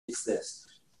it's this.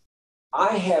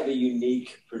 I have a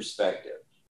unique perspective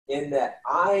in that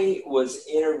I was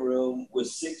in a room with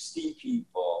 60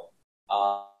 people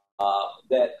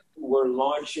that were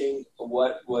launching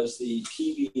what was the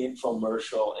TV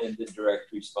infomercial in the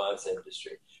direct response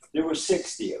industry. There were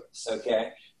 60 of us,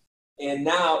 okay? And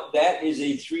now that is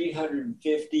a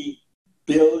 $350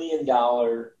 billion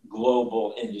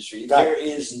global industry. There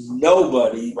is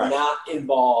nobody not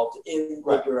involved in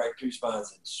the direct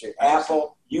response industry.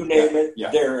 Apple, you name it,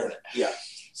 they're in it. Yeah.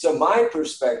 So my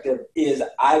perspective is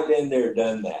I've been there,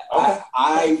 done that.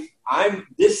 Okay.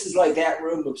 This is like that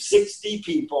room of 60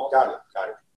 people. Got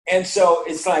it. And so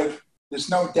it's like, there's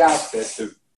no doubt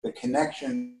that the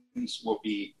connections will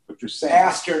be what you're saying.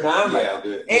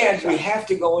 Astronomical. And we have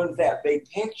to go into that big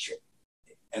picture.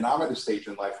 And I'm at a stage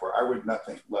in life where I would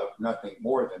love nothing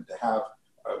more than to have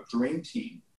a dream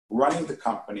team running the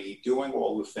company, doing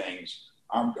all the things.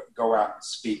 Go out and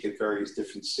speak at various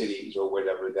different cities or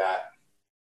whatever that,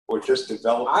 or just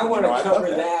develop. I want to cover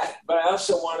that, but I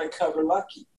also want to cover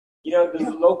Lucky. You know, the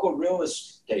local real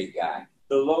estate guy,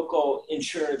 the local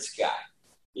insurance guy.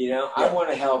 You know, I want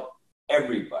to help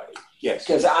everybody. Yes.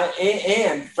 Because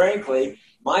and frankly,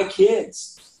 my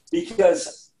kids,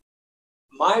 because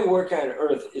my work on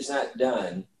earth is not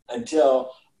done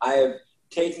until I have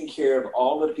taken care of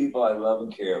all the people I love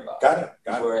and care about. Got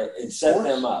it. And set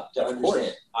them up to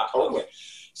understand. Totally. Okay.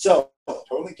 So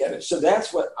totally get it. So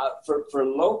that's what, for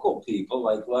local people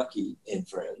like Lucky and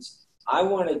friends, I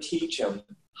want to teach them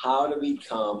how to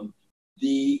become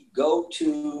the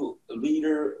go-to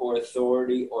leader or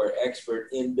authority or expert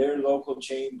in their local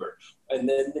chamber, and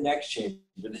then the next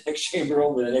chamber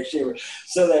over, the next chamber,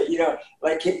 so that, you know,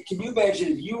 like, can you imagine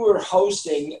if you were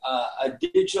hosting a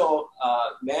digital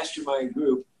mastermind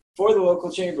group for the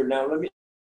local chamber? Now, let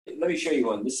me show you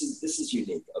one. This is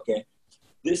unique, okay?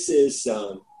 This is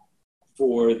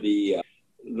for the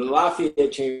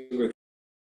Lafayette Chamber.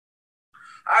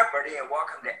 Hi, everybody, and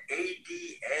welcome to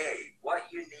ADA, What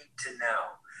You Need to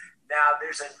Know. Now,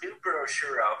 there's a new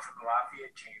brochure out from the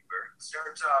Lafayette Chamber. It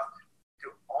starts off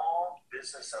to all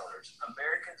business owners,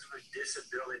 Americans with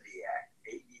Disability Act,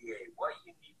 ADA, what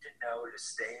you need to know to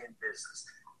stay in business.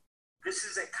 This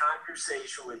is a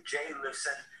conversation with Jay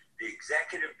Lifson, the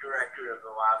Executive Director of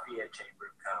the Lafayette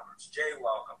Chamber of Commerce. Jay,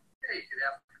 welcome. Hey, good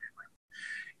afternoon.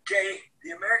 Jay,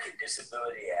 the American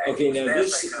Disability Act. Okay, now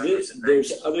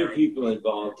there's other people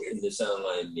involved in this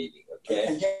online meeting,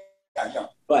 okay? Yeah.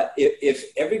 But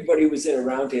if everybody was in a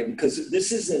roundtable, because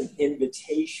this is an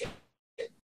invitation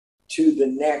to the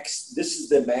next, this is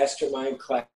the mastermind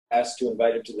class to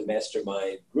invite them to the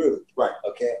mastermind group, right?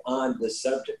 Okay, on the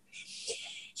subject.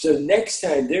 So next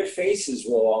time, their faces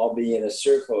will all be in a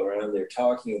circle around there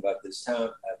talking about this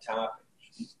topic.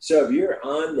 So if you're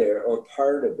on there or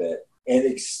part of it, and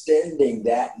extending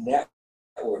that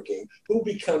networking, who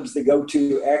becomes the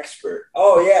go-to expert?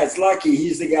 Oh, yeah, it's Lucky.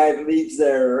 He's the guy that leads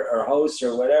there or hosts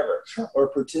or whatever, or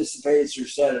participates or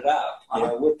set it up, you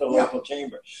know, with the local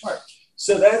chamber. Right.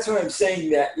 So that's what I'm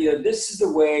saying, that, you know, this is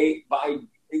the way,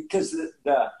 because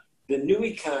the new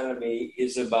economy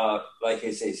is about, like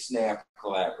I say, snap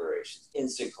collaborations,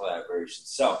 instant collaborations.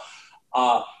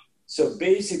 So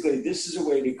basically, this is a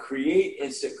way to create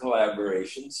instant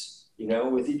collaborations, you know,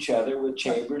 with each other, with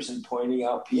chambers, and pointing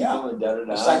out people and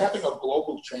da-da-da. It's like having a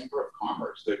global chamber of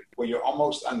commerce where you're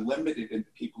almost unlimited in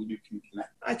the people you can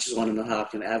connect. I just want to know how I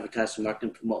can advertise and market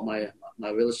and promote my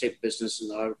real estate business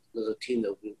and our little team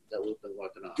that we've been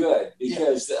working on. Good,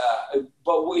 because,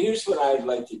 but here's what I'd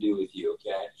like to do with you,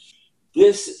 okay?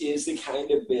 This is the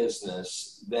kind of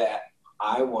business that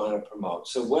I want to promote.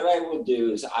 So what I will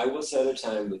do is I will set a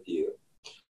time with you.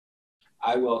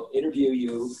 I will interview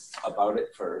you about it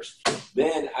first.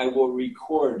 Then I will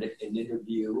record an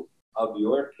interview of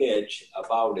your pitch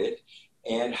about it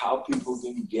and how people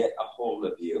can get a hold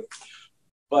of you.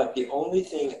 But the only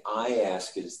thing I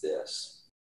ask is this.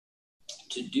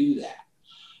 To do that,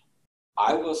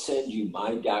 I will send you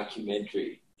my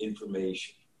documentary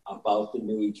information about the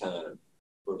new economy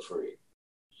for free.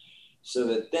 So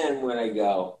that then when I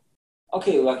go,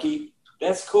 okay, Lucky,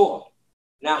 that's cool.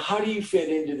 Now, how do you fit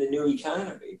into the new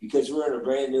economy? Because we're in a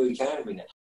brand new economy now.